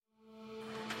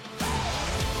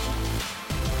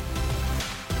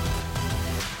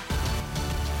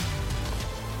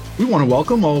We want to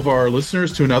welcome all of our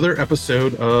listeners to another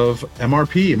episode of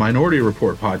MRP, Minority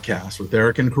Report podcast with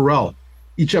Eric and Carell.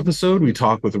 Each episode, we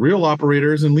talk with real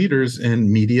operators and leaders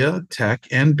in media, tech,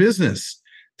 and business.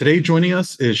 Today, joining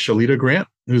us is Shalita Grant,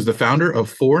 who's the founder of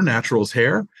 4 Naturals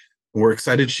Hair. We're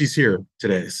excited she's here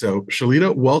today. So,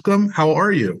 Shalita, welcome. How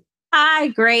are you? Hi,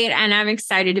 great. And I'm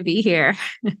excited to be here.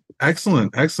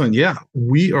 Excellent. Yeah,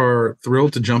 we are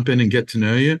thrilled to jump in and get to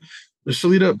know you.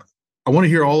 Shalita, I want to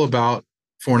hear all about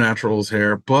 4 Naturals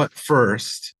Hair, but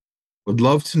first, would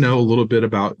love to know a little bit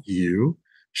about you.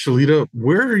 Shalita,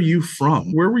 where are you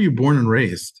from? Where were you born and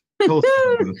raised? Tell us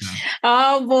about that.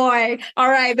 Oh boy. All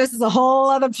right. This is a whole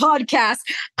other podcast.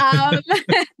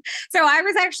 So I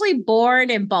was actually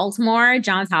born in Baltimore,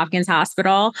 Johns Hopkins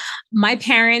Hospital. My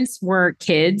parents were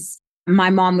kids. My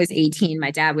mom was 18.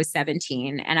 My dad was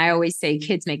 17. And I always say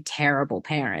kids make terrible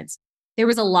parents. There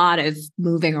was a lot of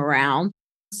moving around.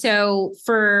 So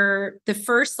for the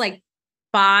first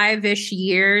 5-ish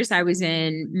years, I was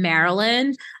in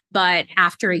Maryland. But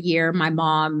after a year, my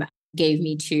mom gave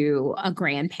me to a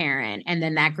grandparent. And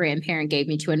then that grandparent gave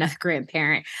me to another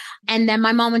grandparent. And then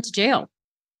my mom went to jail.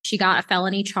 She got a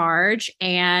felony charge.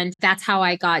 And that's how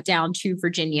I got down to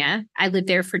Virginia. I lived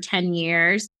there for 10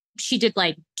 years. She did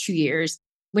 2 years.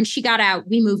 When she got out,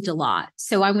 we moved a lot.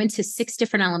 So I went to 6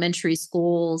 different elementary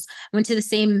schools, went to the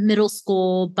same middle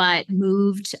school, but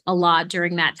moved a lot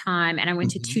during that time. And I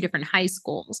went to 2 different high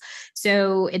schools.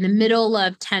 So in the middle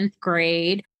of 10th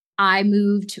grade, I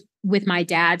moved with my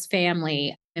dad's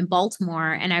family in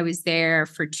Baltimore, and I was there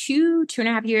for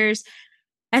 2.5 years.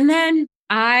 And then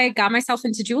I got myself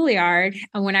into Juilliard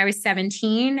when I was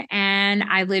 17, and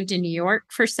I lived in New York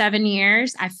for 7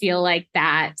 years. I feel like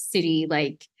that city,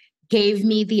 gave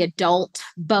me the adult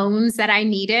bones that I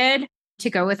needed to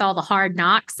go with all the hard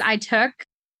knocks I took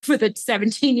for the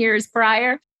 17 years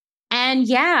prior. And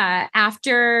yeah,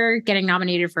 after getting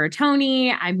nominated for a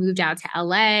Tony, I moved out to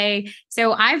LA.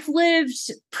 So I've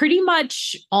lived pretty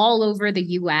much all over the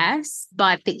US,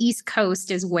 but the East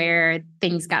Coast is where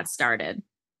things got started.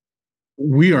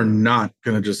 We are not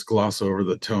going to just gloss over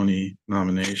the Tony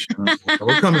nomination.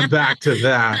 We're coming back to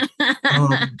that.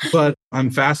 But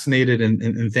I'm fascinated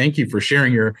and thank you for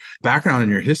sharing your background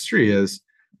and your history as,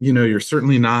 you're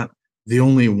certainly not the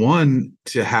only one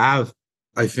to have,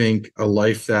 I think, a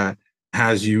life that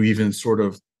has you even sort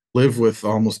of live with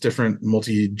almost different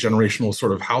multi-generational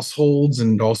sort of households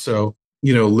and also,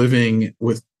 living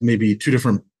with maybe 2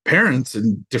 different parents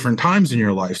in different times in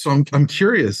your life. So I'm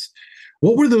curious,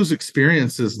 what were those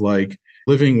experiences like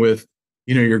living with,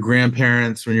 your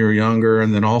grandparents when you were younger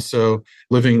and then also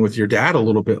living with your dad a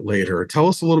little bit later? Tell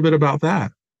us a little bit about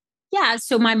that. Yeah.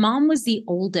 So my mom was the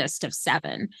oldest of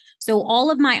 7. So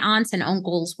all of my aunts and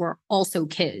uncles were also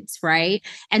kids, right?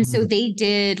 And so they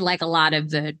did a lot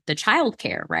of the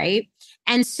childcare, right?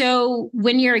 And so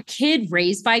when you're a kid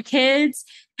raised by kids,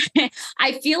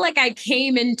 I feel like I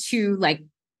came into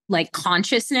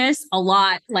consciousness a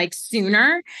lot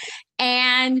sooner.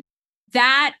 And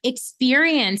that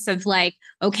experience of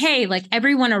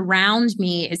everyone around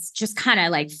me is just kind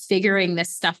of figuring this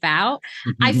stuff out.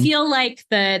 I feel like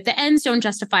the ends don't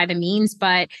justify the means,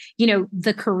 but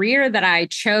the career that I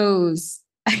chose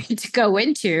to go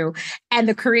into and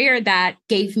the career that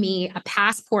gave me a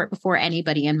passport before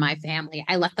anybody in my family.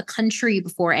 I left the country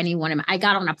before anyone. I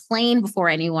got on a plane before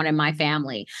anyone in my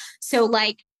family. So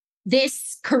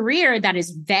this career that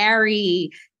is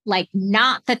very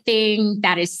not the thing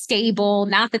that is stable,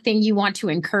 not the thing you want to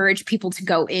encourage people to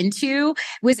go into,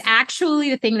 was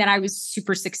actually the thing that I was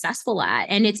super successful at.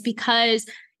 And it's because,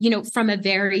 from a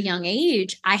very young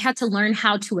age, I had to learn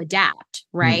how to adapt,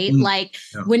 right?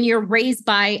 When you're raised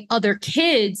by other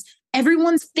kids,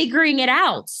 everyone's figuring it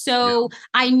out. So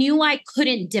I knew I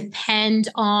couldn't depend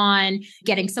on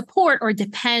getting support or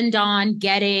depend on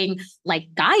getting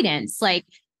guidance,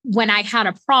 when I had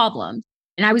a problem.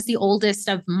 And I was the oldest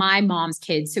of my mom's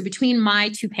kids. So between my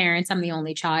 2 parents, I'm the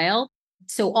only child.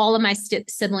 So all of my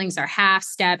siblings are half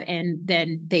step. And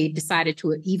then they decided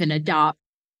to even adopt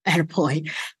at a point.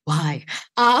 Why?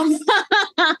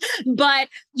 But,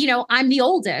 I'm the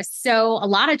oldest. So a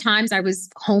lot of times I was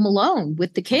home alone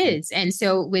with the kids. And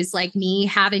so it was me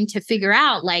having to figure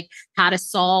out how to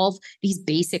solve these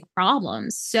basic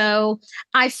problems. So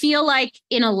I feel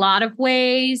in a lot of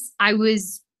ways, I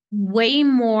was way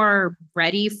more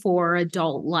ready for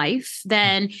adult life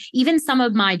than even some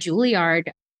of my Juilliard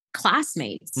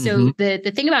classmates. So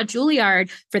the thing about Juilliard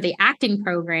for the acting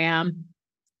program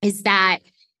is that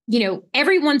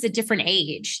everyone's a different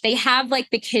age. They have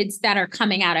the kids that are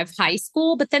coming out of high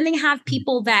school, but then they have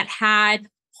people that had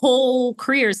whole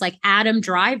careers. Like Adam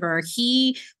Driver,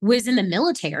 he was in the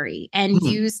military and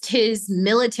used his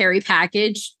military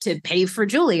package to pay for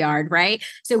Juilliard, right?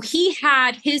 So he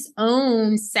had his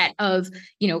own set of,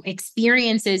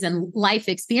 experiences and life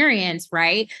experience,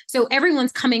 right? So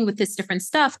everyone's coming with this different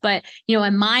stuff. But,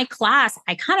 in my class,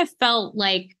 I kind of felt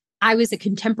like I was a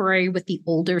contemporary with the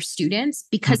older students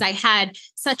because I had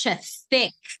such a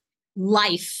thick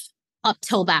life up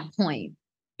till that point.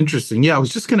 Interesting. Yeah, I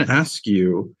was just going to ask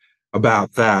you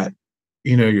about that.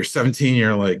 You're 17,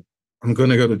 you're like, I'm going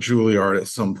to go to Juilliard at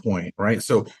some point, right?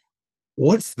 So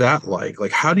what's that like?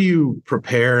 Like, how do you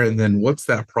prepare? And then what's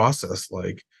that process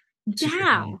like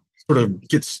to sort of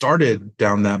get started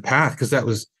down that path? Because that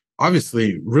was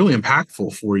obviously really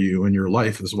impactful for you in your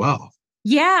life as well.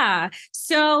 Yeah.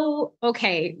 So,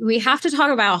 okay, we have to talk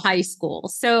about high school.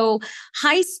 So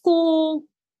high school,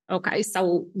 okay,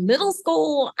 so middle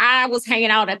school, I was hanging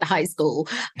out at the high school.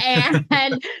 And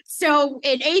so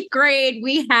in eighth grade,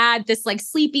 we had this like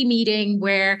sleepy meeting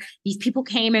where these people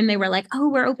came and they were like, oh,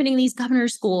 we're opening these governor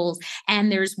schools. And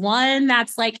there's one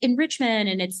that's like in Richmond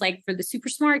and it's like for the super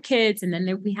smart kids. And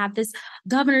then we have this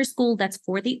governor school that's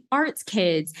for the arts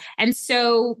kids. And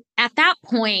so at that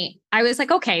point, I was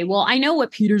like, okay, well, I know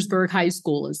what Petersburg High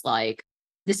School is like.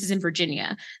 This is in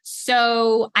Virginia.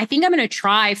 So I think I'm going to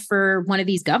try for one of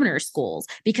these governor schools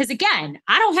because again,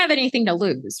 I don't have anything to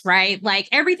lose, right? Like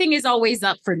everything is always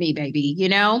up for me, baby,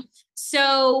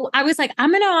 So I was like,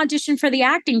 I'm going to audition for the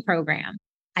acting program.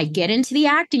 I get into the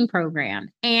acting program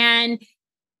and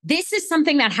this is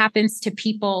something that happens to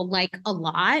people like a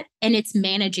lot and it's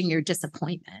managing your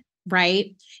disappointment.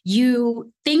 Right?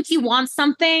 You think you want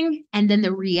something and then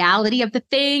the reality of the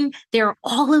thing, there are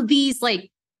all of these like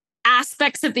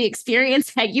aspects of the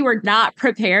experience that you were not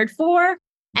prepared for.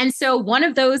 And so one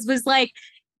of those was like,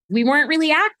 we weren't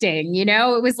really acting,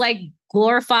 it was like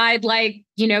glorified, like,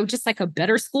 just like a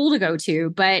better school to go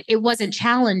to, but it wasn't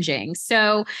challenging.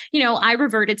 So, I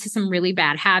reverted to some really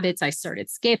bad habits. I started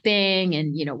skipping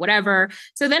and, whatever.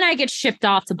 So then I get shipped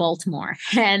off to Baltimore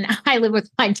and I live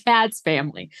with my dad's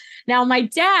family. Now, my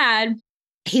dad,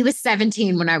 he was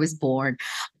 17 when I was born,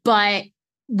 but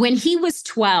when he was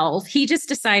 12, he just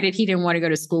decided he didn't want to go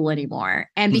to school anymore.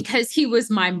 And because he was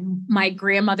my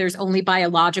grandmother's only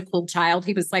biological child,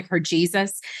 he was like her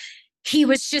Jesus. He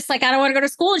was just like, I don't want to go to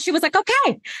school. And she was like,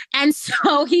 okay. And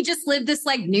so he just lived this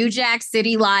like New Jack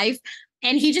City life.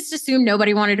 And he just assumed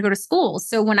nobody wanted to go to school.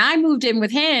 So when I moved in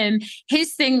with him,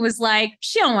 his thing was like,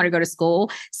 she don't want to go to school.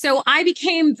 So I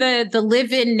became the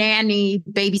live-in nanny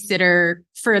babysitter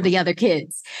for the other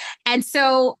kids. And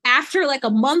so after like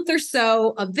a month or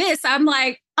so of this, I'm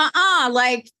like,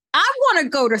 like, I want to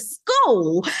go to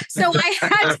school. So I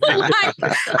had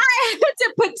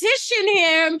to petition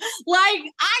him. Like,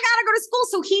 I got to go to school.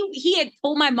 So he had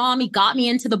told my mom, he got me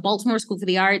into the Baltimore School for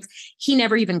the Arts. He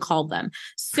never even called them.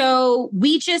 So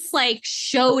we just like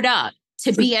showed up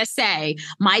to BSA.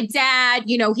 My dad,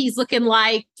 he's looking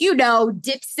like,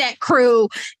 Dipset crew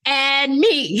and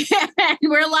me. And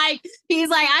we're like, he's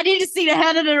like, I need to see the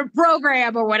head of the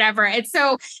program or whatever. And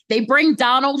so they bring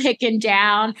Donald Hicken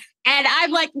down. And I'm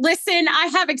like, listen, I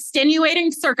have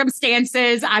extenuating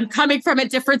circumstances. I'm coming from a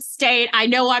different state. I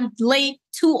know I'm late,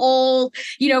 too old,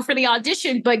 for the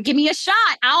audition, but give me a shot.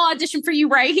 I'll audition for you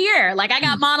right here. Like I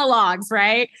got monologues,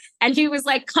 right? And he was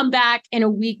like, come back in a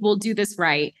week. We'll do this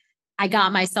right. I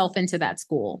got myself into that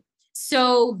school.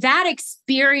 So that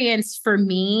experience for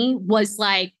me was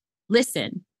like,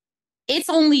 listen, it's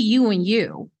only you and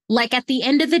you. Like at the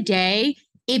end of the day,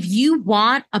 if you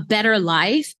want a better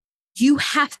life, you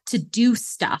have to do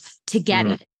stuff to get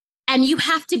it. And you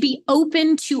have to be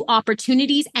open to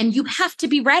opportunities and you have to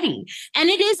be ready. And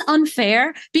it is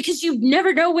unfair because you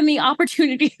never know when the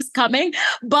opportunity is coming,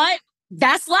 but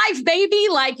that's life, baby.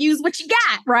 Like use what you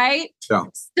got, right? Yeah.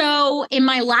 So in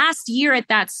my last year at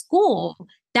that school,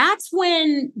 that's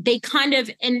when they kind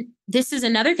of, and this is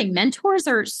another thing, mentors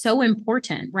are so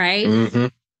important, right? Mm-hmm.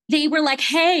 They were like,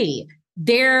 hey,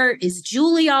 there is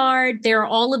Juilliard. There are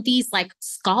all of these like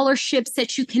scholarships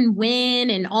that you can win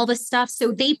and all this stuff.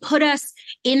 So they put us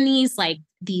in these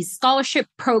scholarship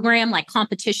program, like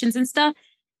competitions and stuff.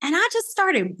 And I just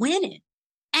started winning.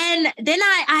 And then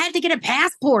I had to get a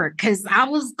passport because I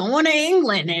was going to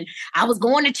England and I was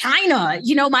going to China,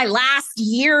 my last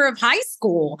year of high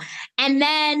school. And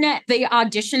then the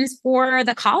auditions for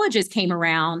the colleges came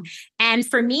around. And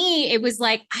for me, it was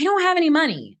like, I don't have any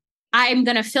money. I'm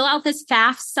going to fill out this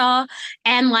FAFSA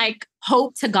and like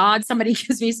hope to God somebody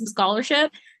gives me some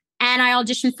scholarship. And I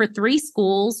auditioned for 3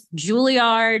 schools,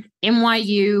 Juilliard,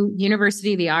 NYU,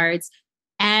 University of the Arts.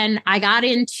 And I got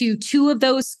into 2 of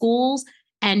those schools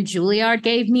and Juilliard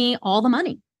gave me all the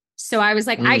money. So I was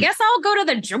like, I guess I'll go to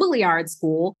the Juilliard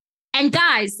school. And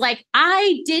guys, like,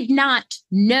 I did not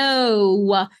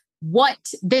know what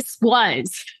this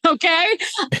was. Okay.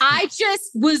 I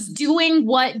just was doing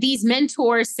what these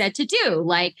mentors said to do,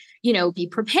 like, be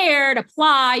prepared,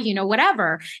 apply,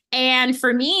 whatever. And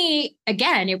for me,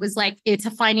 again, it was like, it's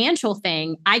a financial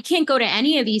thing. I can't go to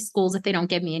any of these schools if they don't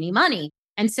give me any money.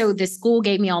 And so the school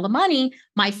gave me all the money.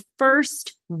 My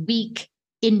first week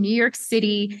in New York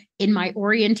City, in my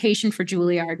orientation for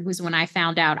Juilliard, was when I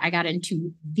found out I got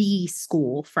into the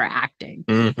school for acting.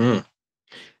 Mm-hmm.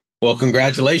 Well,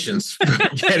 congratulations for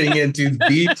getting into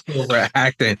the school for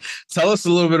acting. Tell us a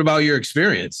little bit about your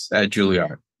experience at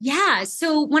Juilliard. Yeah.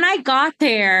 So when I got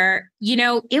there,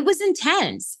 it was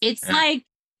intense. It's like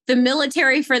the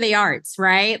military for the arts,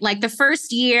 right? Like the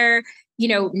first year,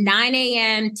 9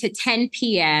 a.m. to 10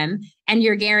 p.m., and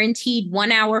you're guaranteed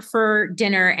 1 hour for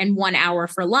dinner and 1 hour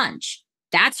for lunch.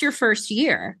 That's your first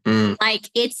year. Like,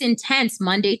 it's intense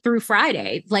Monday through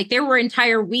Friday. Like, there were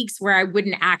entire weeks where I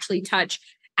wouldn't actually touch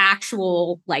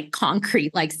actual like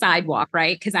concrete, like sidewalk,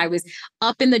 right? Because I was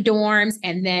up in the dorms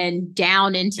and then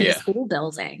down into the school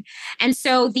building. And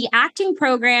so the acting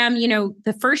program,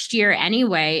 the first year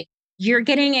anyway, you're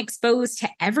getting exposed to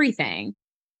everything.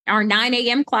 Our 9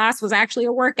 a.m. class was actually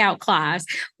a workout class.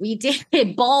 We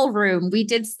did ballroom, we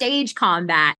did stage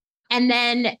combat. And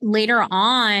then later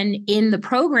on in the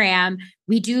program,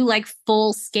 we do like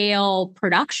full scale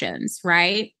productions,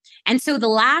 right? And so the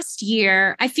last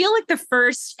year, I feel like the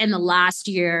first and the last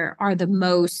year are the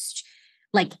most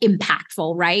like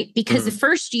impactful, right? Because the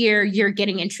first year you're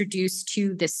getting introduced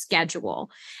to the schedule.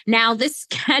 Now, this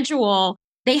schedule,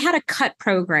 they had a cut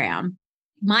program.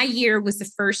 My year was the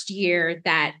first year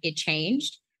that it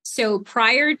changed. So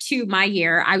prior to my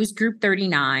year, I was group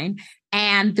 39,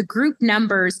 and the group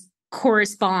numbers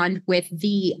correspond with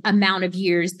the amount of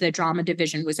years the drama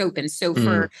division was open. So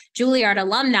for Juilliard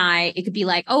alumni, it could be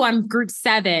like, oh, I'm group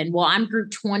 7. Well, I'm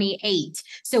group 28.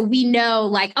 So we know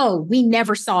like, oh, we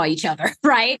never saw each other,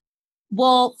 right?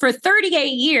 Well, for 38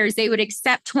 years, they would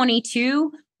accept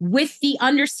 22 with the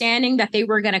understanding that they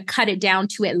were going to cut it down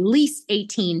to at least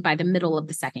 18 by the middle of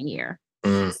the second year.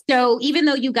 So even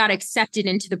though you got accepted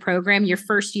into the program, your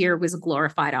first year was a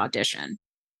glorified audition.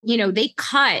 They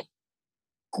cut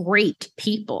great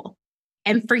people.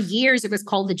 And for years, it was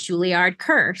called the Juilliard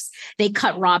curse. They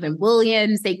cut Robin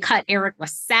Williams. They cut Eric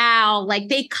LaSalle. Like,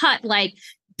 they cut like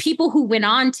people who went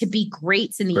on to be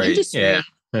greats in the industry.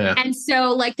 Yeah. And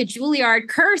so like the Juilliard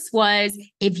curse was,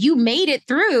 if you made it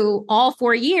through all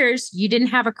 4 years, you didn't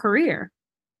have a career.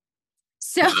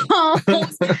 So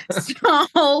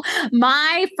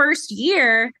my first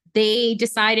year, they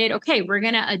decided, okay, we're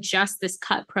going to adjust this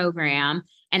cut program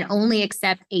and only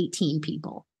accept 18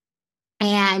 people.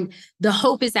 And the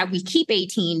hope is that we keep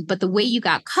 18, but the way you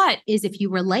got cut is if you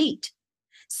were late.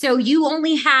 So you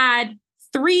only had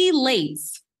 3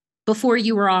 lates before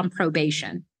you were on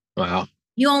probation. Wow.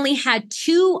 You only had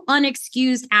 2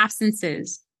 unexcused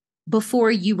absences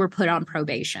before you were put on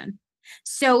probation.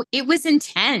 So it was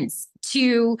intense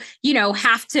to,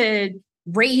 have to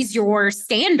raise your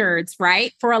standards,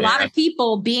 right? For a lot of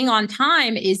people, being on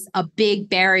time is a big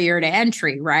barrier to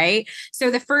entry, right? So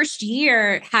the first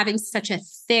year, having such a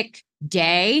thick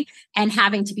day and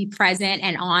having to be present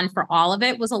and on for all of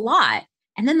it was a lot.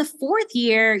 And then the 4th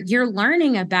year, you're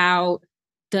learning about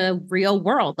the real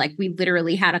world. Like, we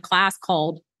literally had a class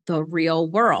called The Real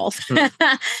World.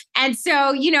 And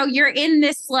so, you're in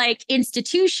this like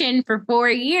institution for 4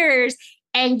 years,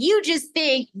 and you just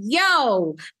think,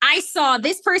 yo, I saw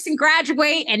this person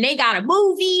graduate and they got a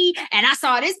movie, and I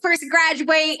saw this person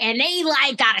graduate and they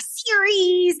like got a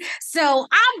series. So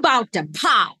I'm about to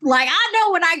pop. Like, I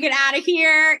know when I get out of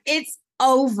here, it's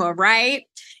over, right?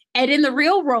 And in the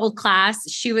Real World class,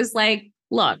 she was like,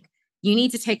 look, you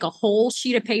need to take a whole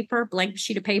sheet of paper, blank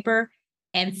sheet of paper,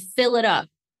 and fill it up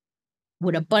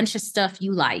with a bunch of stuff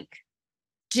you like.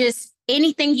 Just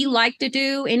anything you like to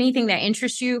do, anything that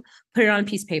interests you, put it on a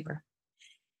piece of paper.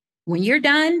 When you're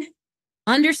done,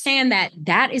 understand that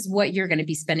that is what you're going to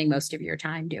be spending most of your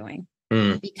time doing,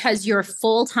 because your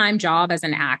full-time job as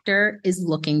an actor is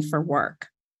looking for work.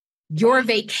 Your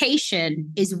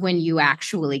vacation is when you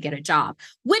actually get a job,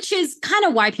 which is kind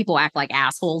of why people act like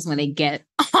assholes when they get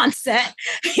on set.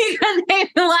 Because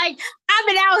they're like, I've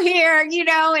been out here, and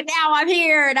now I'm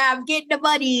here and I'm getting the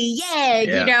money.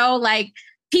 Like,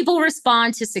 people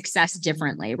respond to success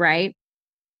differently, right?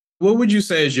 What would you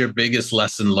say is your biggest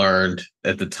lesson learned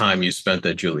at the time you spent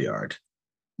at Juilliard?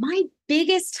 My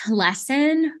biggest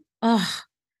lesson,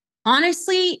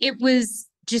 honestly, it was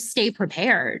just stay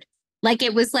prepared. Like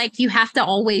it was like you have to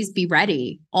always be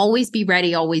ready, always be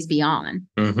ready, always be on.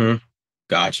 Mm-hmm.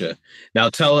 Gotcha. Now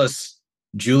tell us,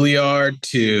 Juilliard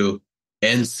to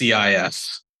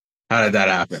NCIS. How did that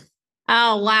happen?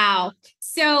 Oh, wow.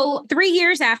 So 3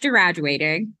 years after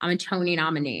graduating, I'm a Tony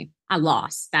nominee. I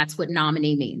lost. That's what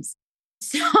nominee means.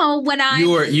 So when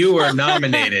You were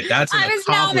nominated. That's an I was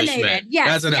accomplishment. nominated. Yes.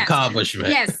 That's an yes, accomplishment.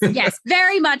 yes,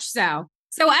 very much so.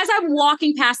 So as I'm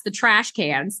walking past the trash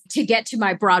cans to get to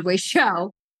my Broadway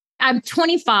show, I'm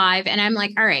 25 and I'm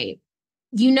like, all right,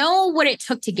 you know what it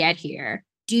took to get here.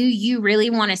 Do you really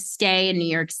want to stay in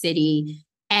New York City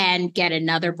and get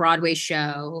another Broadway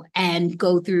show and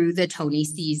go through the Tony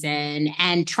season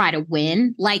and try to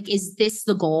win? Like, is this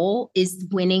the goal? Is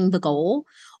winning the goal?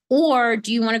 Or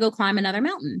do you want to go climb another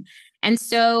mountain? And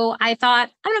so I thought,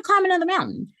 I'm going to climb another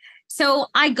mountain. So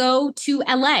I go to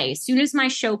LA. As soon as my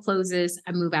show closes,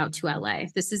 I move out to LA.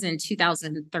 This is in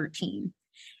 2013.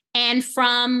 And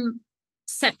from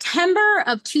September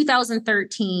of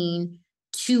 2013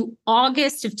 to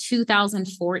August of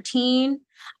 2014,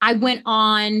 I went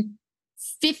on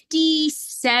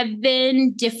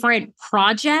 57 different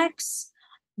projects,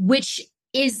 which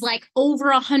is like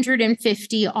over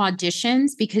 150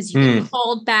 auditions because you get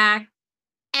called back,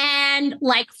 and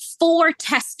like 4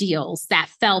 test deals that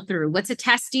fell through. What's a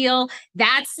test deal?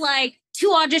 That's like 2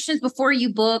 auditions before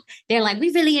you book. They're like,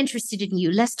 we're really interested in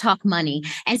you. Let's talk money.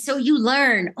 And so you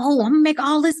learn, oh, I'm gonna make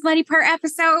all this money per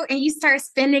episode. And you start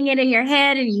spending it in your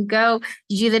head and you go,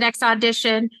 you do the next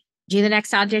audition,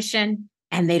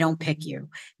 and they don't pick you.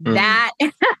 That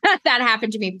that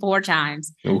happened to me 4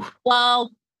 times. Oof.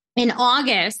 Well, in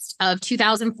August of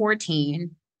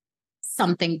 2014,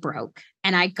 something broke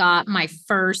and I got my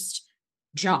first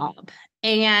job.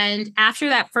 And after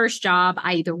that first job,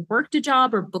 I either worked a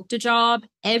job or booked a job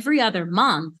every other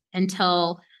month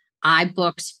until I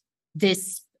booked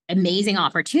this amazing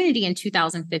opportunity in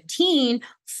 2015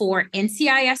 for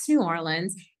NCIS New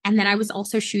Orleans. And then I was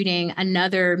also shooting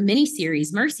another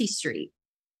miniseries, Mercy Street.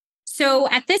 So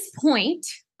at this point,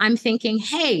 I'm thinking,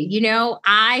 hey, you know,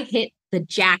 I hit the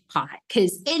jackpot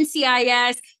because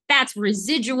NCIS, that's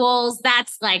residuals,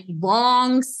 that's like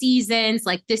long seasons.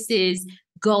 Like this is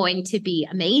going to be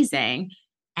amazing.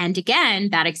 And again,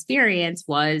 that experience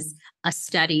was a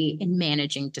study in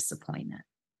managing disappointment.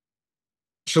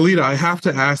 Shalita, I have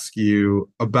to ask you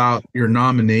about your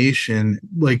nomination.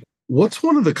 Like, what's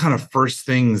one of the kind of first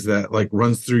things that like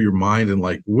runs through your mind, and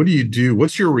like, what do you do?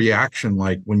 What's your reaction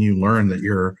like when you learn that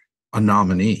you're a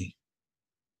nominee?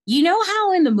 You know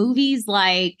how in the movies,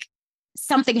 like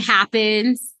something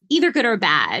happens, either good or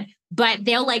bad, but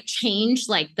they'll like change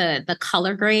like the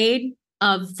color grade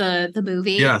of the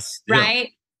movie. Yes. Right. Yeah.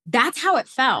 That's how it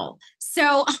felt.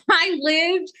 So I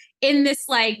lived in this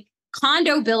like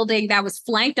condo building that was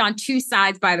flanked on 2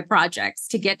 sides by the projects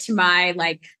to get to my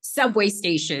like subway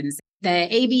stations, the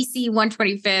ABC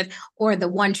 125th or the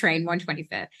 1 train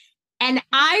 125th. And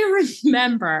I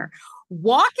remember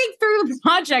walking through the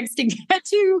projects to get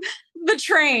to the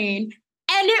train.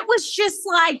 And it was just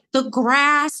like the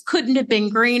grass couldn't have been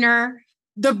greener.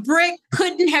 The brick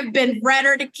couldn't have been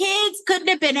redder. The kids couldn't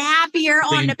have been happier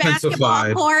on the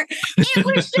basketball court. It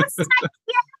was just like,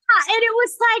 yeah. And it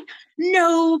was like,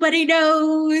 nobody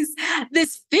knows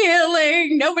this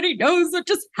feeling. Nobody knows what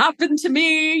just happened to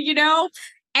me, you know?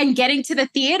 And getting to the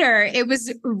theater, it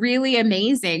was really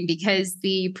amazing because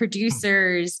the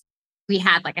producers, we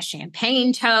had like a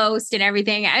champagne toast and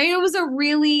everything. I mean, it was a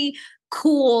really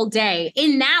cool day.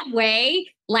 In that way,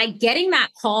 like getting that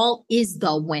call is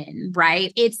the win,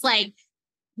 right? It's like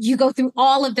you go through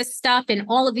all of this stuff and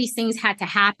all of these things had to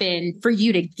happen for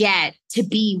you to get to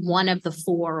be one of the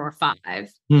 4 or 5.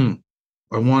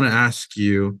 I want to ask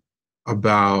you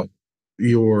about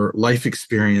your life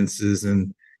experiences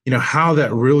and, you know, how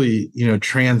that really, you know,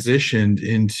 transitioned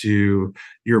into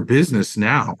your business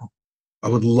now. I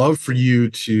would love for you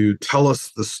to tell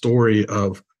us the story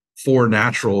of 4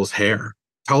 Naturals hair.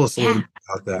 Tell us a little bit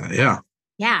about that. Yeah.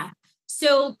 Yeah.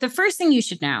 So the first thing you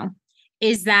should know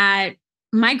is that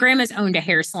my grandma's owned a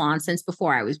hair salon since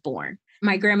before I was born.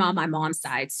 My grandma on my mom's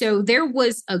side. So there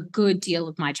was a good deal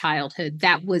of my childhood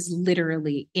that was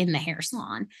literally in the hair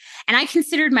salon. And I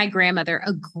considered my grandmother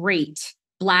a great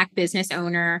Black business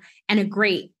owner and a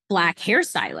great Black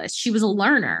hairstylist. She was a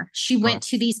learner. She went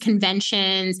to these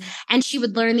conventions and she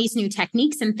would learn these new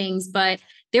techniques and things. But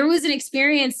there was an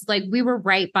experience, like we were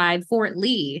right by Fort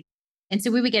Lee. And so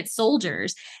we would get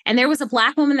soldiers. And there was a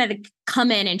Black woman that had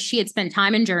come in and she had spent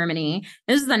time in Germany.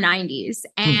 This is the 90s.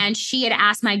 And she had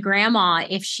asked my grandma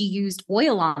if she used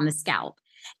oil on the scalp.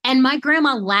 And my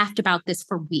grandma laughed about this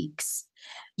for weeks.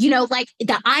 like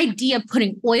the idea of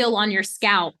putting oil on your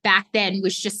scalp back then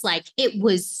was just like, it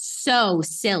was so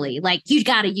silly. Like you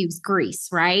got to use grease,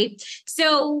 right?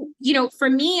 So, for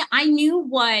me, I knew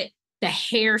what the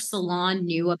hair salon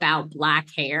knew about Black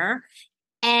hair.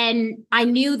 And I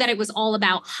knew that it was all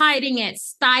about hiding it,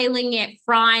 styling it,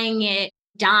 frying it,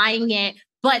 dyeing it,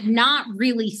 but not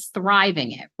really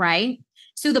thriving it, right?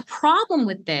 So the problem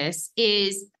with this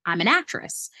is I'm an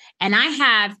actress and I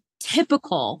have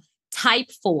typical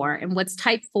type 4. And what's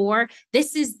type 4?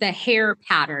 This is the hair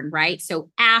pattern, right? So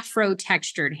afro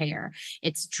textured hair.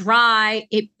 It's dry,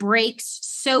 it breaks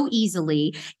so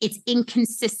easily, it's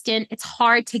inconsistent, it's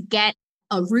hard to get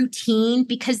a routine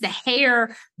because the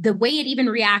hair, the way it even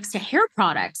reacts to hair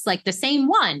products, like the same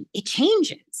one, it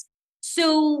changes.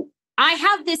 So I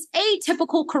have this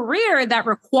atypical career that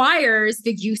requires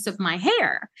the use of my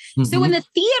hair. Mm-hmm. So in the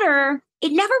theater,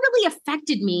 it never really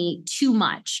affected me too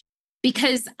much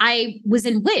because I was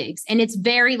in wigs, and it's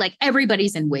very like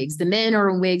everybody's in wigs. The men are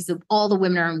in wigs, all the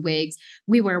women are in wigs.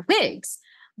 We wear wigs.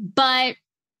 But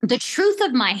the truth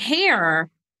of my hair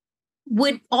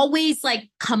would always like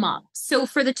come up. So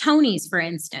for the Tonys, for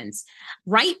instance,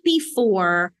 right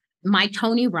before my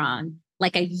Tony run,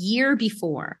 like a year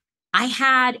before, I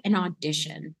had an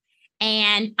audition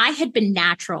and I had been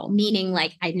natural, meaning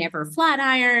like I never flat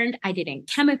ironed, I didn't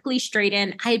chemically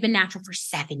straighten. I had been natural for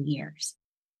 7 years.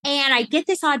 And I get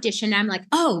this audition and I'm like,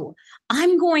 oh,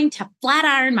 I'm going to flat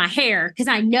iron my hair because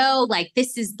I know like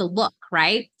this is the look,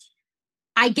 right?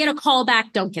 I get a call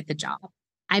back, don't get the job.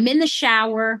 I'm in the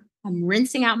shower, I'm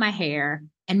rinsing out my hair,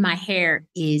 and my hair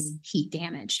is heat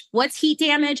damaged. What's heat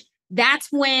damage? That's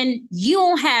when you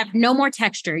don't have no more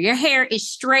texture. Your hair is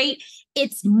straight.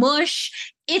 It's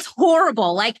mush. It's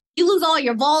horrible. Like you lose all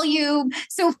your volume.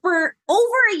 So for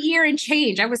over a year and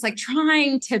change, I was like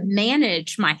trying to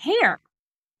manage my hair.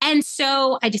 And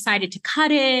so I decided to cut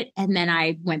it. And then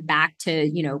I went back to,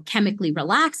 chemically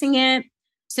relaxing it.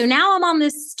 So now I'm on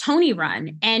this Tony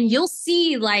run, and you'll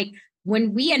see like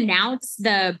when we announce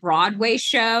the Broadway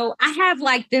show, I have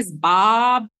like this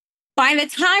bob. By the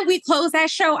time we closed that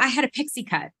show, I had a pixie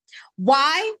cut.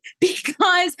 Why?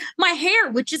 Because my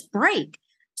hair would just break.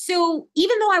 So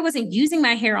even though I wasn't using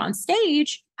my hair on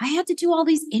stage, I had to do all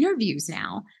these interviews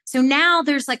now. So now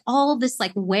there's like all this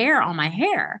like wear on my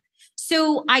hair.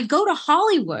 So I go to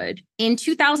Hollywood in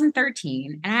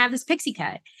 2013 and I have this pixie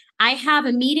cut. I have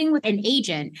a meeting with an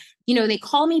agent. They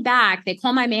call me back, they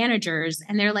call my managers,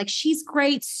 and they're like, she's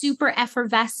great, super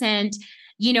effervescent.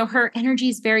 Her energy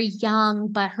is very young,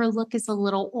 but her look is a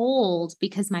little old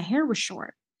because my hair was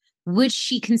short. Would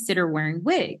she consider wearing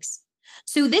wigs?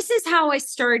 So this is how I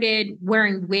started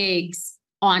wearing wigs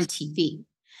on TV.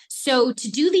 So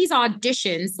to do these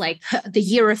auditions, like the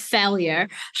year of failure,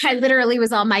 I literally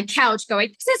was on my couch going,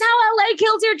 this is how LA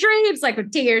kills your dreams, like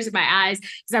with tears in my eyes,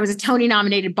 because I was a Tony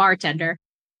nominated bartender.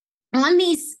 On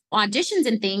these auditions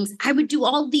and things, I would do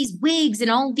all these wigs and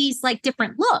all these like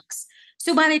different looks.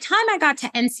 So by the time I got to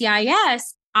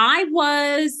NCIS, I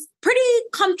was pretty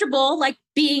comfortable like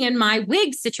being in my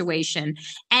wig situation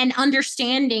and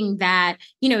understanding that,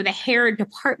 the hair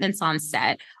departments on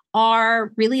set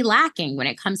are really lacking when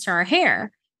it comes to our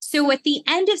hair. So at the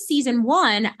end of season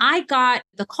 1, I got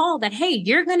the call that, hey,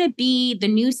 you're going to be the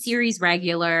new series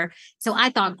regular. So I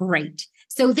thought, great.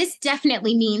 So this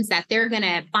definitely means that they're going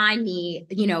to find me,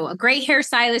 a great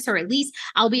hairstylist, or at least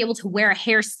I'll be able to wear a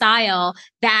hairstyle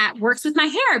that works with my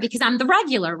hair because I'm the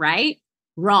regular, right?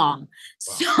 Wrong.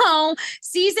 Wow. So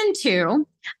season 2,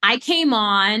 I came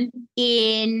on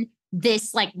in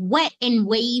this like wet and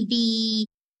wavy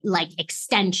like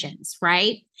extensions,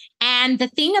 right? And the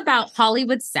thing about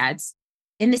Hollywood sets,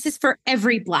 and this is for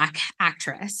every Black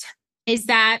actress, is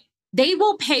that they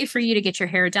will pay for you to get your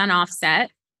hair done off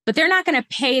set, but they're not going to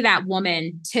pay that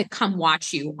woman to come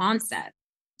watch you on set.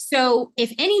 So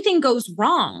if anything goes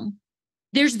wrong,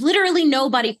 there's literally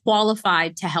nobody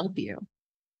qualified to help you.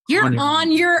 You're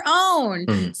on your own.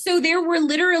 Mm-hmm. So there were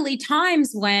literally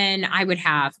times when I would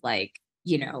have like,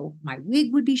 my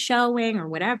wig would be showing or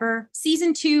whatever.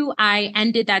 Season 2, I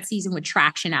ended that season with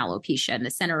traction alopecia in the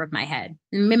center of my head.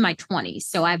 I'm in my 20s,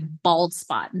 so I have a bald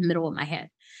spot in the middle of my head.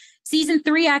 Season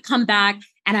 3, I come back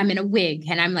and I'm in a wig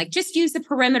and I'm like, just use the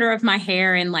perimeter of my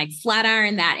hair and like flat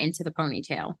iron that into the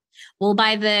ponytail. Well,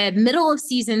 by the middle of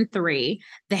season 3,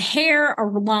 the hair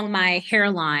along my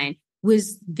hairline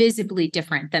was visibly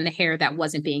different than the hair that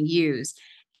wasn't being used.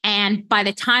 And by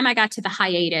the time I got to the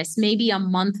hiatus, maybe a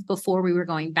month before we were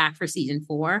going back for season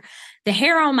 4, the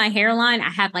hair on my hairline,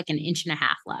 I had like 1.5 inches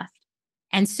left.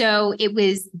 And so it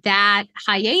was that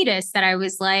hiatus that I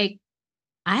was like,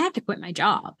 I have to quit my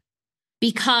job.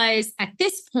 Because at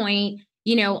this point,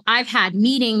 I've had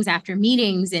meetings after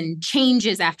meetings and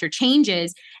changes after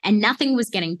changes, and nothing was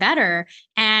getting better.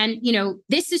 And,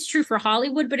 this is true for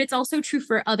Hollywood, but it's also true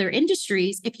for other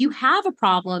industries. If you have a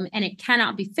problem and it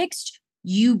cannot be fixed,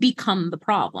 you become the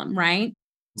problem, right?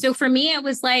 So for me, it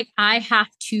was like, I have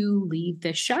to leave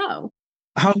this show.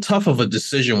 How tough of a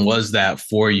decision was that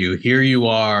for you? Here you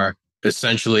are,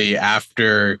 essentially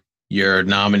after your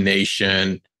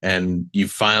nomination, and you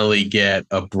finally get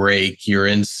a break. You're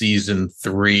in season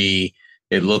 3.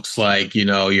 It looks like,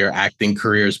 your acting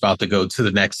career is about to go to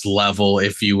the next level,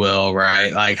 if you will,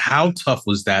 right? Like, how tough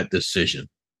was that decision?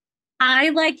 I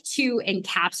like to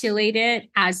encapsulate it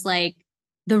as like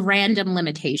the random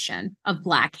limitation of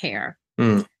Black hair.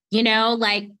 Mm.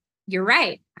 Like, you're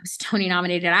right. I was a Tony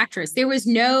nominated actress. There was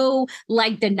no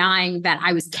like denying that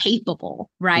I was capable,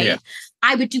 right? Yeah.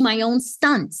 I would do my own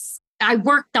stunts. I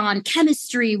worked on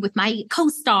chemistry with my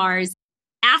co-stars.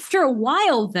 After a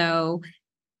while, though,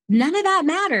 none of that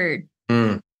mattered.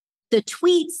 Mm. The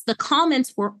tweets, the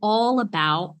comments were all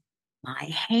about my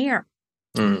hair.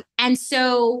 Mm. And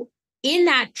so in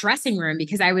that dressing room,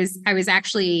 because I was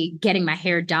actually getting my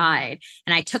hair dyed,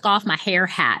 and I took off my hair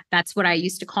hat. That's what I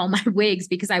used to call my wigs,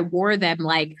 because I wore them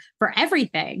like for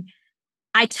everything.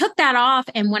 I took that off,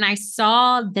 and when I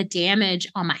saw the damage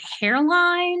on my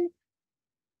hairline,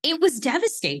 it was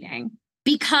devastating,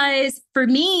 because for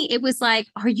me, it was like,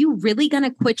 are you really going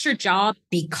to quit your job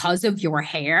because of your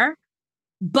hair?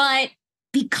 But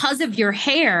because of your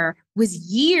hair was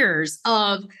years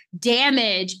of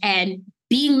damage and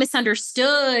being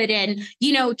misunderstood and,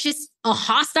 just a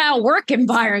hostile work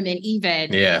environment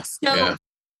even. Yeah. So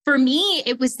for me,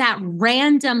 it was that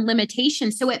random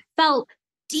limitation. So it felt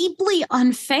deeply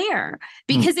unfair,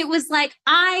 because it was like,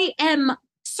 I am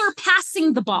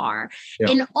surpassing the bar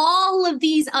in all of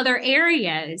these other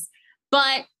areas.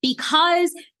 But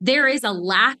because there is a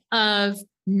lack of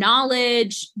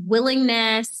knowledge,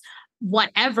 willingness,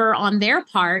 whatever on their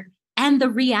part, and the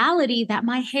reality that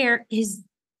my hair is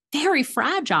very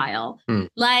fragile.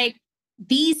 Like,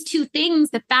 these two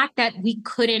things, the fact that we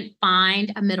couldn't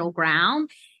find a middle ground,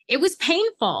 it was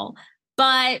painful.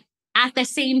 But at the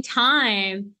same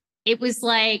time, it was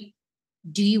like,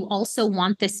 do you also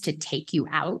want this to take you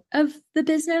out of the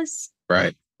business?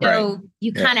 Right. So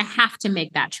you kind of have to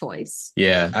make that choice.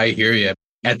 Yeah, I hear you.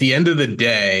 At the end of the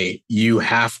day, you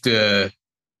have to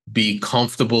be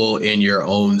comfortable in your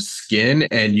own skin,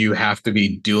 and you have to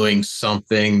be doing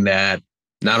something that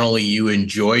not only you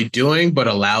enjoy doing, but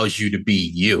allows you to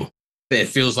be you. It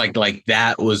feels like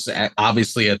that was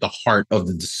obviously at the heart of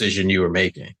the decision you were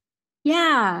making.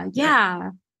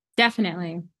 Yeah,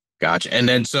 definitely. Gotcha. And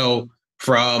then so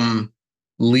from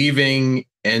leaving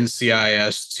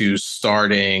NCIS to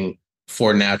starting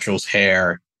For Naturals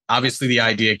Hair, obviously the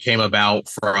idea came about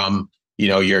from,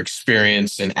 your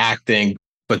experience in acting,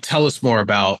 but tell us more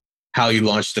about how you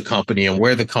launched the company and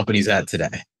where the company's at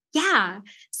today. Yeah.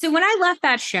 So when I left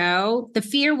that show, the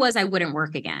fear was I wouldn't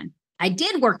work again. I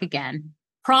did work again.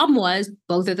 Problem was,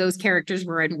 both of those characters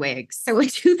were in wigs. So in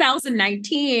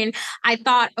 2019, I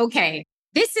thought, okay,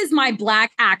 this is my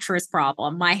Black actress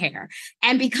problem, my hair.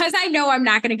 And because I know I'm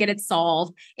not going to get it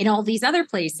solved in all these other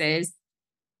places,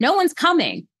 no one's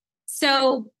coming.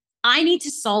 So I need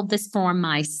to solve this for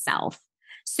myself.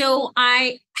 So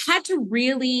I had to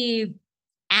really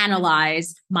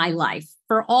analyze my life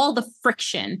for all the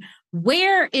friction.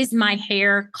 Where is my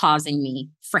hair causing me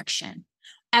friction?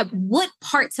 At what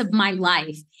parts of my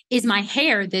life is my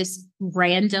hair this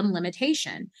random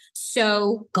limitation?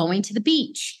 So going to the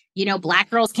beach, Black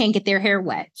girls can't get their hair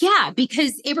wet. Yeah,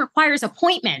 because it requires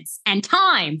appointments and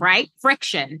time, right?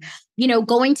 Friction.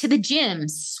 Going to the gym,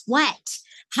 sweat,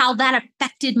 how that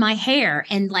affected my hair,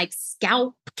 and like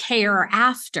scalp care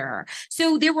after.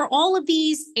 So there were all of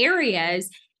these areas.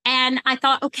 And I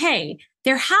thought, okay,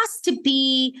 there has to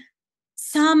be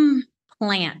some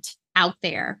plant out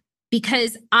there,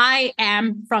 because I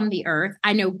am from the earth.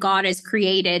 I know God has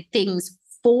created things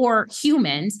for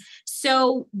humans.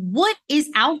 So what is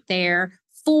out there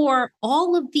for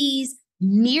all of these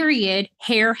myriad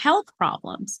hair health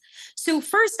problems? So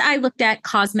first I looked at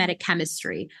cosmetic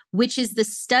chemistry, which is the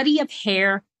study of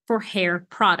hair for hair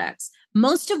products.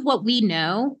 Most of what we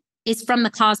know is from the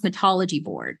cosmetology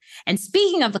board. And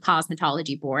speaking of the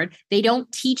cosmetology board, they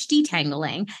don't teach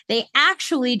detangling. They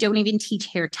actually don't even teach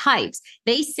hair types.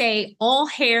 They say all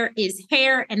hair is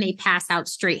hair, and they pass out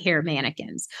straight hair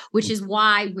mannequins, which is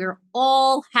why we're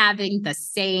all having the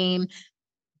same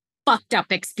fucked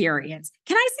up experience.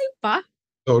 Can I say fuck?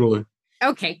 Totally.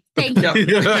 Okay, thank you.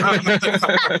 Just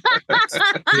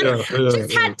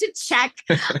had to check.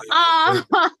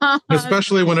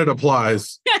 Especially when it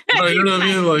applies. You know what I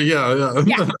mean? Like,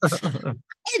 yeah.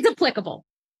 It's applicable.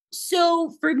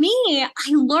 So for me,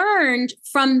 I learned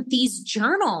from these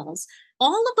journals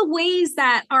all of the ways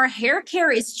that our hair care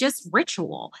is just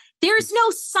ritual. There's no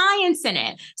science in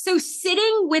it. So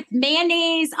sitting with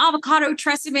mayonnaise, avocado,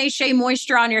 Tresemme Shea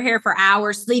moisture on your hair for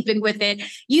hours, sleeping with it,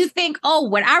 you think, oh,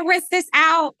 when I rinse this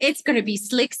out, it's going to be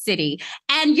slick city.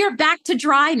 And you're back to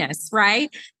dryness,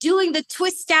 right? Doing the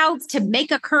twist outs to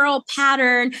make a curl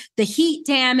pattern, the heat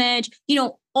damage,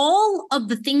 all of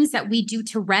the things that we do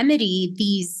to remedy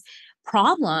these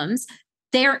problems,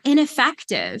 they're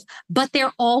ineffective, but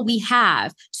they're all we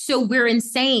have. So we're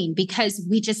insane because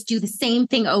we just do the same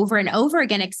thing over and over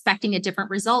again, expecting a different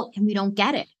result, and we don't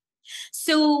get it.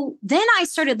 So then I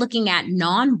started looking at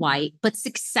non-white, but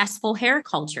successful hair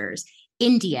cultures.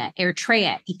 India,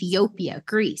 Eritrea, Ethiopia,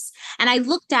 Greece. And I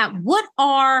looked at what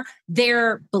are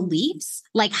their beliefs,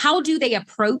 like how do they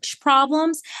approach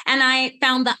problems? And I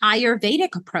found the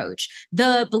Ayurvedic approach,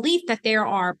 the belief that there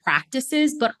are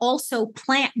practices, but also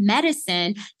plant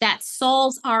medicine that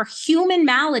solves our human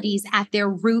maladies at their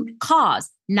root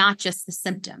cause, not just the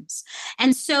symptoms.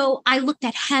 And so I looked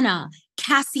at henna,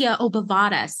 Cassia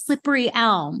obovata, slippery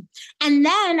elm. And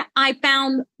then I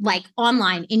found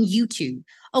online in YouTube,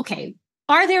 okay,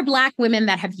 are there Black women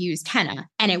that have used henna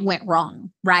and it went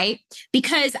wrong, right?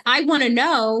 Because I want to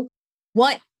know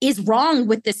what is wrong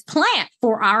with this plant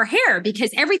for our hair,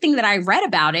 because everything that I read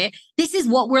about it, this is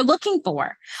what we're looking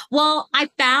for. Well, I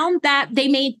found that they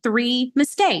made 3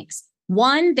 mistakes.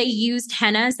 One, they used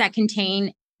hennas that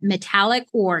contain metallic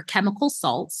or chemical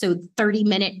salts, so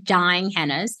 30-minute dyeing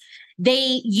hennas.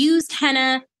 They used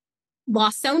henna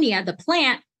Lawsonia, the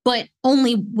plant, but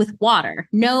only with water,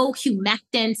 no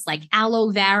humectants like aloe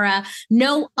vera,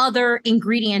 no other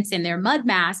ingredients in their mud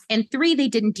mask. And 3, they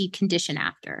didn't deep condition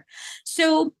after.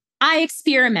 So I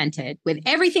experimented with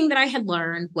everything that I had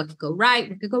learned, what could go right,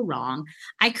 what could go wrong.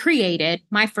 I created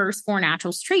my first 4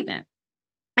 Naturals treatment.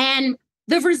 And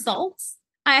the results,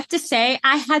 I have to say,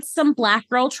 I had some Black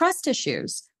girl trust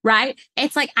issues. Right?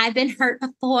 It's like, I've been hurt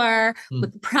before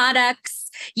with the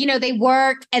products, they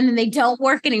work and then they don't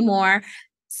work anymore.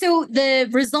 So the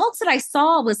results that I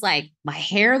saw was like, my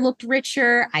hair looked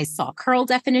richer. I saw curl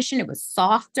definition. It was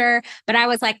softer, but I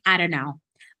was like, I don't know.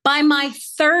 By my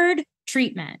 3rd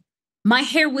treatment, my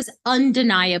hair was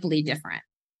undeniably different.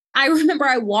 I remember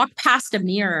I walked past a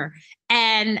mirror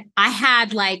and I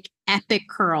had epic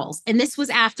curls. And this was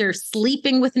after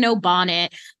sleeping with no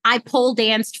bonnet. I pole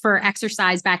danced for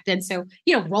exercise back then. So,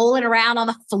 rolling around on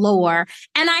the floor.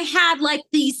 And I had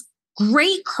these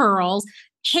great curls,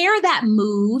 hair that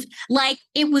moved,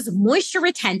 it was moisture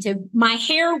retentive. My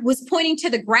hair was pointing to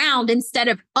the ground instead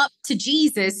of up to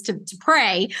Jesus to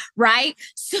pray, right?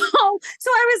 So I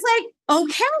was like,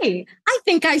 okay, I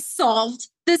think I solved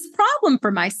this problem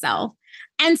for myself.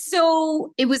 And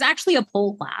so it was actually a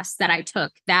pole class that I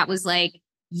took that was like,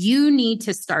 you need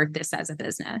to start this as a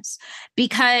business,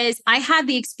 because I had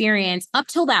the experience up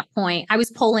till that point. I was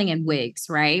polling in wigs,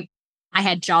 right? I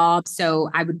had jobs, so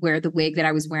I would wear the wig that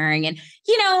I was wearing. And,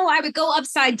 I would go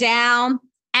upside down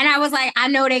and I was like, I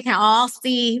know they can all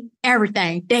see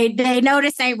everything. They know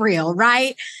this ain't real,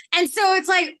 right? And so it's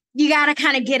like, you got to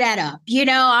kind of get that up,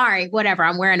 all right, whatever,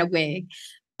 I'm wearing a wig.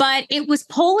 But it was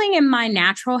polling in my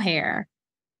natural hair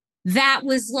that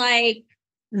was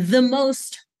the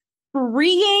most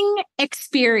freeing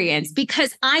experience,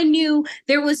 because I knew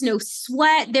there was no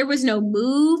sweat, there was no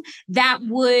move that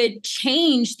would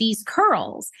change these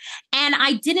curls. And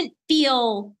I didn't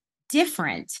feel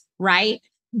different, right?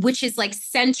 Which is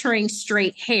centering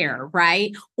straight hair,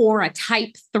 right? Or a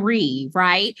type 3,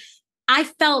 right? I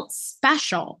felt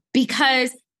special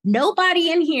because nobody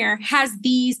in here has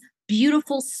these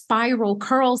beautiful spiral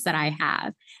curls that I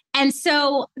have. And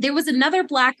so there was another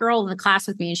Black girl in the class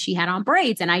with me and she had on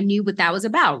braids, and I knew what that was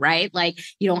about, right?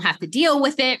 You don't have to deal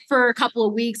with it for a couple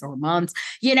of weeks or months,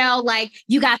 you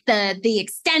got the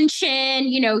extension,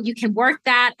 you can work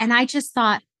that. And I just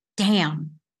thought,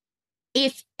 damn,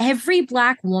 if every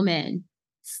Black woman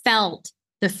felt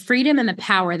the freedom and the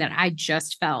power that I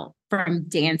just felt from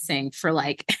dancing for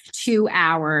 2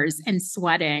 hours and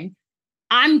sweating,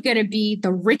 I'm going to be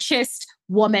the richest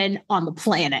woman on the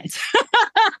planet.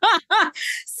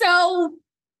 So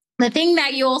the thing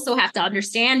that you also have to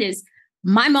understand is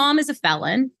my mom is a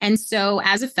felon. And so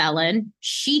as a felon,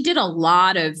 she did a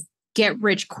lot of get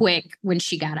rich quick when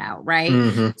she got out, right?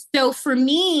 Mm-hmm. So for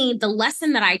me, the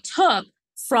lesson that I took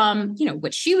from,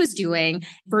 what she was doing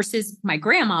versus my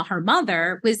grandma, her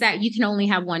mother, was that you can only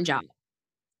have one job.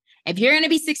 If you're going to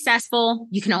be successful,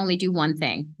 you can only do one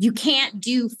thing. You can't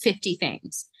do 50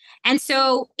 things. And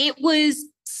so it was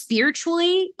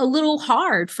spiritually a little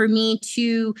hard for me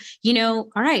to, all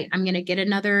right, I'm going to get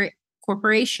another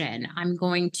corporation. I'm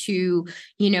going to,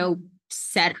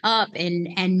 set up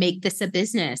and make this a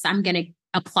business. I'm going to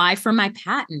apply for my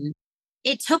patent.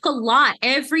 It took a lot.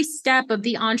 Every step of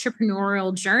the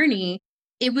entrepreneurial journey,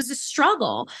 it was a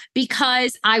struggle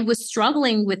because I was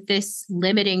struggling with this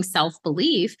limiting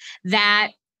self-belief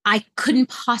that I couldn't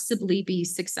possibly be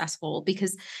successful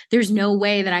because there's no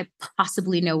way that I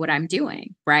possibly know what I'm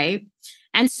doing, right?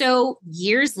 And so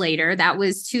years later, that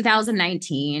was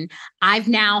 2019, I've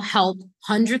now helped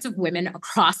hundreds of women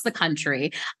across the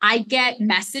country. I get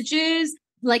messages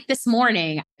like this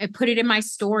morning, I put it in my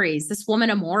stories. This woman,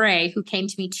 Amore, who came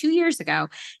to me 2 years ago,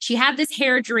 she had this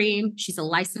hair dream. She's a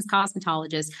licensed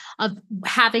cosmetologist of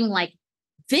having like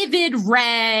vivid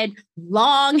red,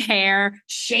 long hair,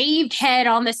 shaved head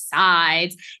on the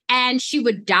sides. And she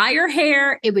would dye her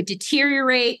hair. It would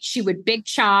deteriorate. She would big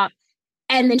chop.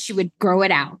 And then she would grow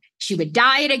it out. She would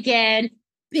dye it again,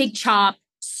 big chop.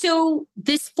 So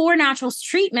this 4 Naturals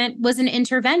treatment was an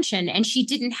intervention and she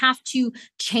didn't have to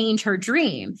change her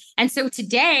dream. And so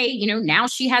today, now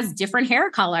she has different hair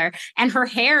color and her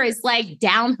hair is like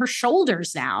down her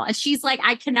shoulders now. And she's like,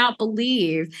 I cannot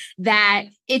believe that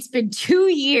it's been 2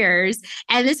 years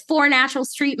and this 4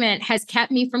 Naturals treatment has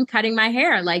kept me from cutting my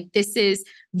hair. Like, this is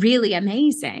really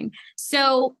amazing.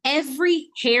 So every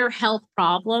hair health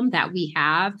problem that we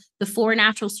have, the 4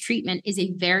 Naturals treatment is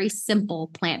a very simple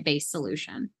plant-based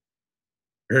solution.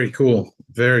 Very cool.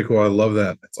 Very cool. I love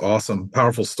that. It's awesome.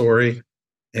 Powerful story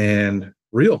and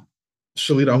real.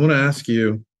 Shalita, I want to ask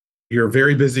you, you're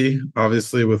very busy,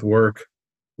 obviously, with work.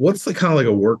 What's the kind of like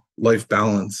a work-life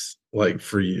balance like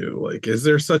for you? Like, is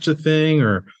there such a thing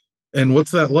and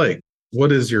what's that like?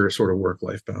 What is your sort of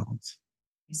work-life balance?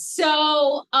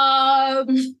 So,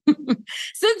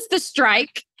 since the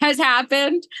strike has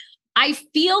happened, I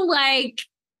feel like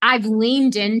I've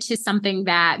leaned into something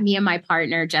that me and my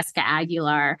partner, Jessica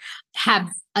Aguilar, have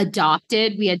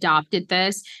adopted. We adopted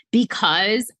this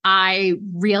because I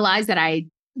realized that I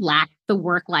lacked the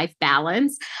work-life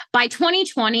balance. By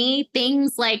 2020,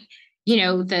 things like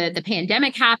the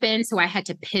pandemic happened. So I had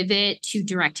to pivot to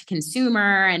direct to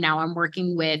consumer. And now I'm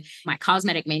working with my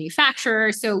cosmetic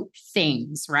manufacturer. So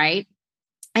things, right?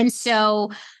 And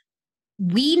so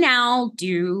we now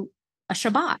do a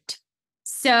Shabbat.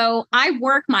 So I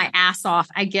work my ass off.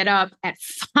 I get up at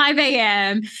 5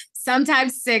 a.m.,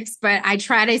 sometimes 6, but I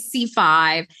try to see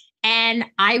 5. And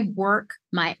I work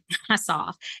my ass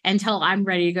off until I'm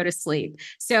ready to go to sleep.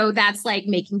 So that's like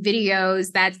making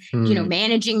videos, that's,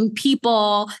 managing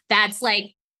people, that's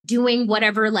like doing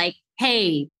whatever, like,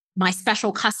 hey, my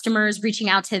special customers, reaching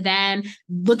out to them,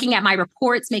 looking at my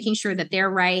reports, making sure that they're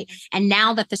right. And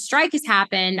now that the strike has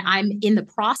happened, I'm in the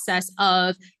process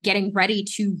of getting ready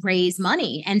to raise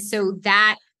money. And so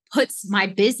that puts my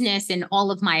business and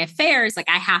all of my affairs, like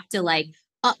I have to like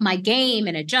up my game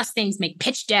and adjust things, make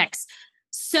pitch decks.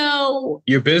 So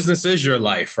your business is your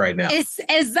life right now. It's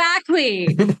exactly.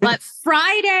 But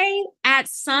Friday at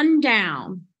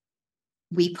sundown,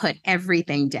 we put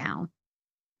everything down.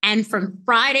 And from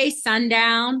Friday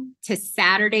sundown to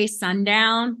Saturday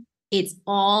sundown, it's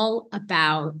all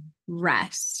about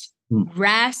rest,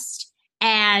 rest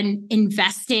and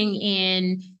investing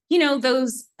in,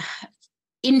 those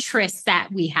interests that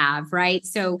we have, right?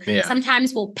 So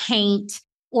sometimes we'll paint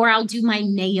or I'll do my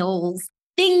nails,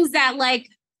 things that like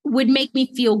would make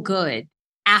me feel good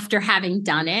after having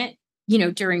done it,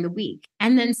 during the week.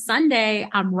 And then Sunday,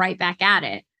 I'm right back at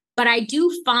it. But I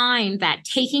do find that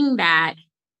taking that,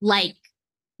 like,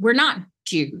 we're not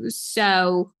Jews,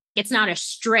 so it's not a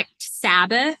strict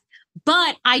Sabbath,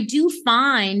 but I do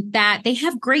find that they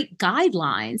have great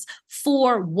guidelines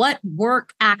for what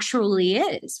work actually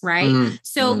is, right?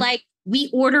 So like we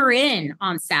order in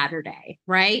on Saturday,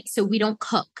 right? So we don't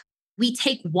cook. We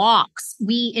take walks.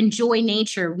 We enjoy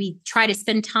nature. We try to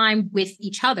spend time with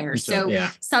each other. So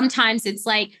sometimes it's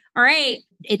like, all right,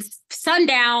 it's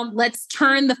sundown. Let's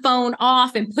turn the phone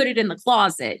off and put it in the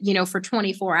closet, for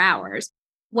 24 hours.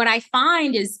 What I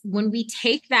find is when we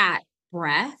take that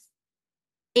breath,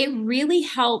 it really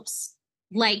helps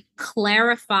like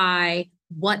clarify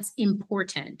what's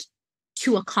important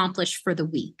to accomplish for the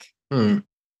week.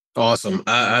 Awesome.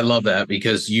 I love that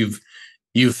because you've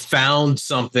found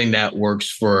something that works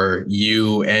for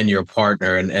you and your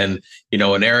partner. And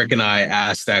when Eric and I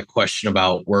asked that question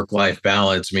about work-life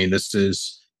balance, I mean, this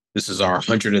is our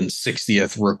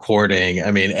 160th recording.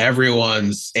 I mean,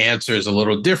 everyone's answer is a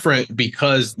little different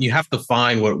because you have to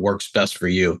find what works best for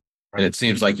you. And it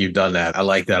seems like you've done that. I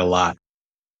like that a lot.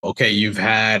 Okay, you've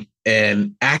had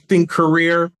an acting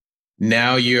career.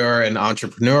 Now you're an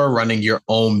entrepreneur running your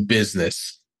own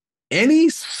business. Any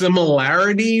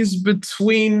similarities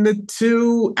between the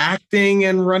two, acting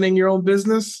and running your own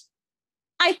business?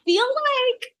 I feel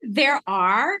like there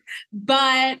are,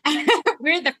 but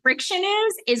where the friction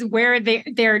is where they're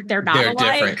not They're alike.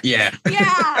 different. Yeah.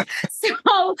 Yeah.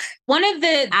 So one of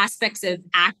the aspects of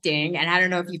acting, and I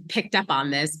don't know if you picked up on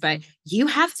this, but you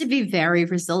have to be very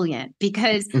resilient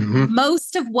because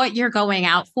most of what you're going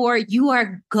out for, you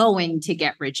are going to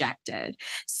get rejected.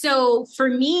 So for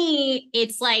me,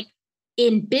 it's like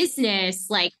in business,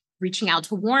 like reaching out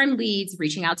to warm leads,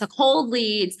 reaching out to cold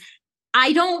leads.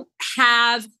 I don't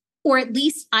have, or at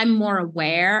least I'm more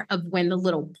aware of when the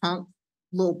little punk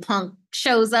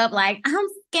shows up, like, I'm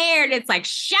scared. It's like,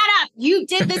 shut up. You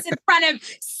did this in front of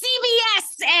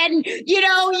CBS and, you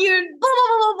blah,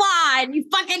 blah, blah, blah, and you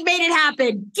fucking made it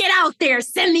happen. Get out there,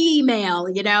 send the email,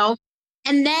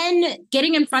 and then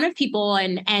getting in front of people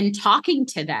and talking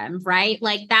to them, right?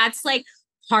 Like, that's like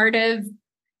part of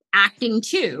acting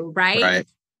too, right? Right.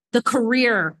 The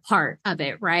career part of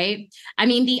it, right? I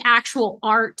mean, the actual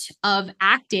art of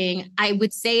acting, I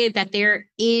would say that there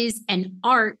is an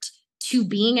art to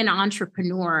being an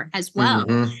entrepreneur as well.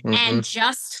 And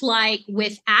just like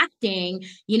with acting,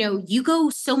 you go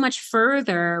so much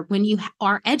further when you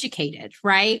are educated,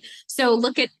 right? So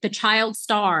look at the child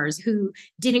stars who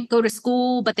didn't go to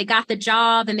school, but they got the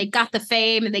job and they got the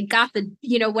fame and they got the,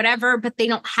 whatever, but they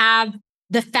don't have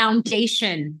the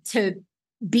foundation to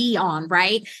be on,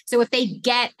 right? So if they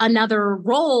get another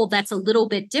role that's a little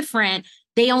bit different,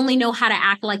 they only know how to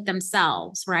act like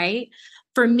themselves, right?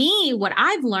 For me, what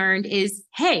I've learned is,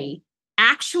 hey,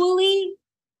 actually,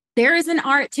 there is an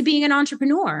art to being an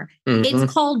entrepreneur.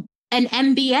 It's called an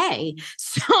MBA.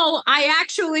 So I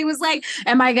actually was like,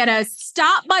 am I going to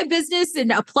stop my business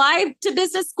and apply to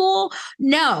business school?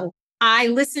 No. I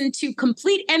listened to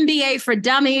Complete MBA for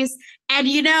Dummies. And,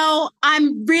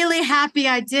 I'm really happy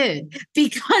I did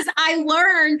because I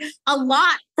learned a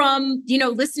lot from,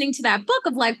 listening to that book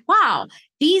of like, wow,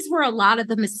 these were a lot of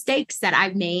the mistakes that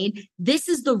I've made. This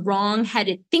is the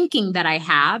wrong-headed thinking that I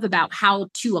have about how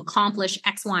to accomplish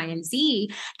X, Y, and Z.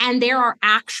 And there are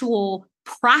actual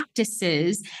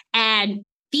practices and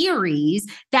theories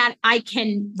that I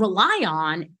can rely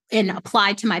on and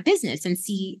apply to my business and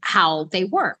see how they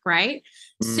work, right?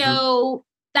 So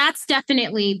that's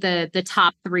definitely the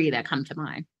top three that come to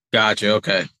mind. Gotcha.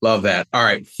 Okay. Love that. All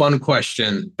right. Fun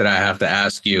question that I have to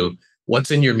ask you.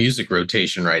 What's in your music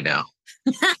rotation right now?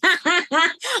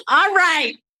 All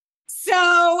right. So,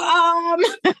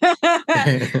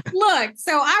 look,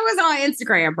 so I was on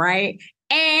Instagram, right?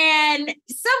 And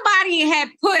somebody had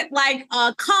put like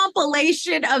a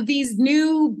compilation of these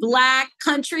new Black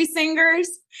country singers.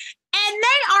 And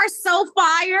they are so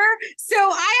fire. So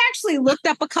I actually looked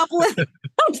up a couple of them.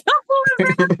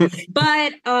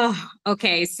 But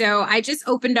okay. So I just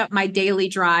opened up my daily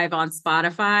drive on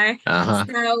Spotify.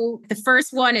 So the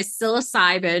first one is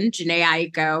Psilocybin,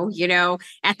 Janae Aiko.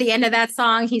 At the end of that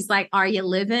song, he's like, are you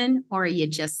living or are you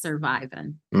just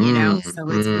surviving? So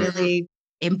it's really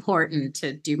important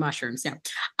to do mushrooms. No.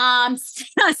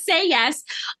 Say Yes,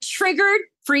 Triggered,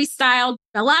 Freestyle,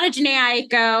 a lot of Janae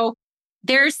Aiko.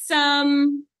 There's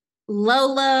some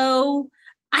Lolo.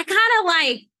 I kind of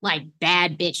like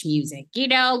bad bitch music,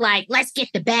 like let's get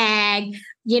the bag,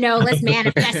 let's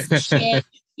manifest the shit,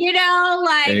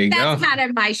 like that's kind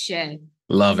of my shit.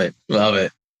 Love it. Love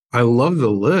it. I love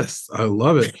the list. I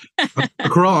love it.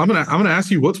 Carl, I'm gonna ask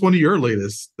you, what's one of your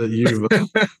latest that you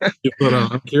put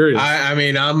on? I'm curious. I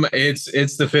mean,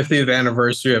 it's the 50th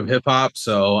anniversary of hip hop,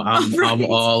 so I'm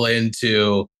all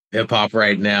into hip hop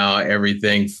right now.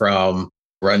 Everything from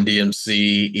Run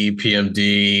DMC,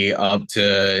 EPMD, up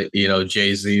to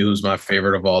Jay-Z, who's my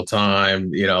favorite of all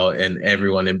time. And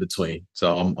everyone in between.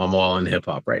 So I'm all in hip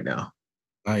hop right now.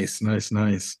 Nice.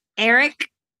 Eric.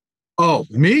 Oh,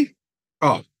 me?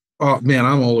 Oh man,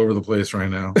 I'm all over the place right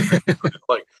now.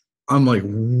 I'm like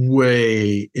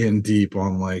way in deep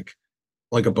on like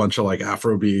a bunch of like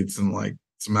Afro beats and like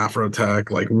some Afro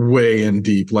tech, like way in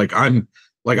deep. Like I'm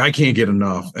like, I can't get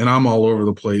enough, and I'm all over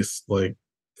the place, like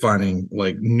finding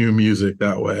like new music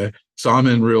that way. So I'm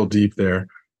in real deep there.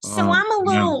 So I'm a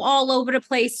little all over the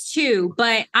place too,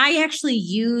 but I actually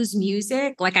use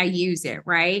music, like I use it,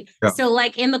 right? Yeah. So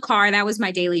like in the car, that was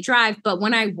my daily drive. But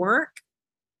when I work,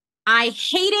 I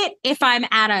hate it if I'm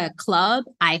at a club.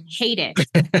 I hate it.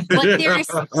 But there is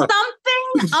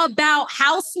something about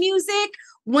house music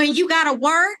when you got to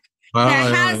work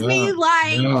that has me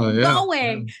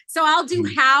going. So I'll do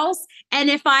house. And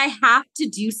if I have to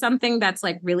do something that's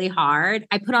like really hard,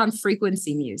 I put on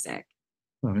frequency music.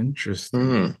 Oh,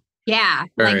 interesting. Yeah.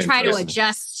 Very like try to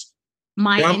adjust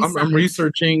my I'm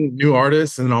researching new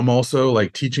artists, and I'm also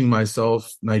like teaching myself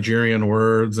Nigerian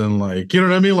words and like, you know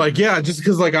what I mean? Like, yeah, just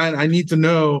because like I need to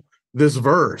know this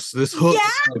verse, this hook.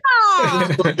 Yeah.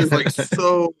 This hook is like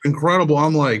so incredible.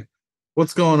 I'm like,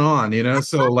 what's going on? You know?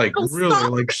 So like really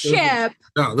like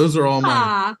those are all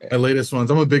my latest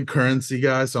ones. I'm a big Currency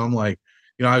guy, so I'm like,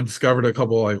 you know, I've discovered a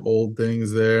couple like old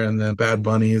things there, and then Bad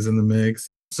Bunny is in the mix.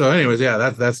 So anyways, yeah,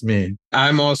 that's me.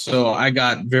 I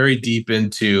got very deep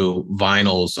into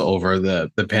vinyls over the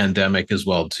pandemic as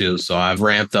well too. So I've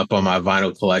ramped up on my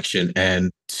vinyl collection, and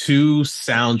 2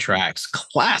 soundtracks,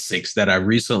 classics that I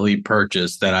recently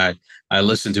purchased that I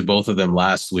listened to both of them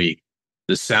last week.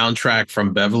 The soundtrack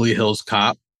from Beverly Hills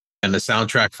Cop and the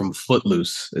soundtrack from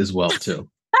Footloose as well too.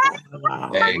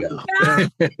 There you go.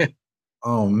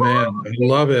 Oh man, I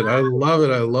love it. I love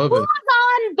it. I love it.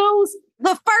 On those.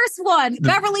 The first one,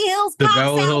 Beverly Hills Cop. The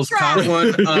Beverly Hills Cop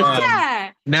one. Yeah.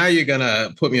 Now you're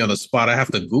gonna put me on the spot. I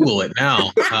have to Google it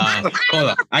now. Hold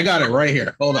on, I got it right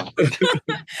here. Hold on. Because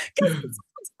it's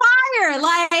fire,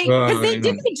 like because they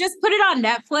didn't just put it on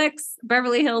Netflix.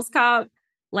 Beverly Hills Cop.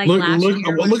 Like look at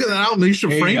that album. You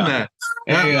should frame that.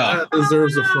 That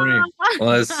deserves a frame.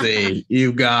 Let's see.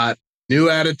 You've got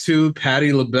New Attitude,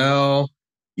 Patti LaBelle.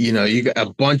 You know, you got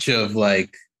a bunch of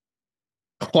like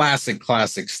classic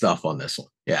stuff on this one.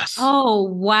 Yes. Oh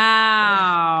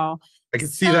wow. I can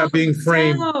see that being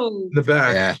framed in the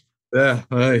back. Yeah.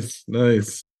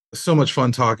 Nice. So much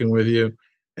fun talking with you.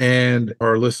 And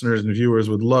our listeners and viewers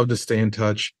would love to stay in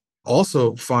touch.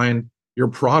 Also find your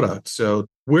product. So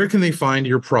where can they find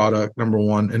your product, number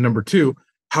one? And number two,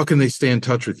 how can they stay in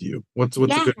touch with you? What's a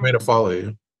good way to follow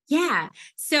you? Yeah.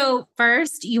 So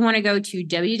first you want to go to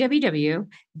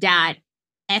www.FOUR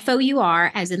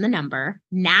as in the number,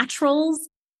 naturals,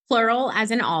 plural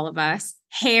as in all of us,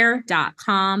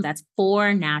 hair.com. That's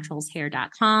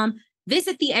fornaturalshair.com.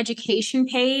 Visit the education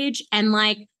page and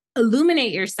like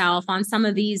illuminate yourself on some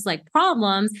of these like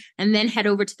problems, and then head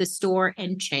over to the store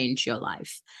and change your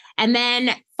life. And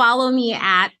then follow me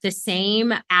at the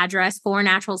same address,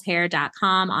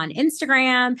 fornaturalshair.com on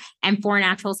Instagram and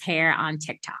fornaturalshair on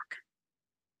TikTok.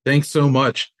 Thanks so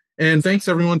much. And thanks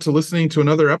everyone to listening to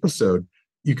another episode.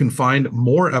 You can find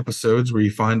more episodes where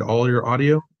you find all your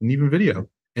audio and even video,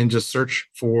 and just search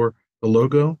for the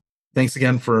logo. Thanks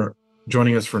again for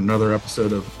joining us for another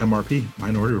episode of MRP,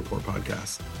 Minority Report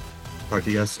Podcast. Talk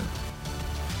to you guys soon.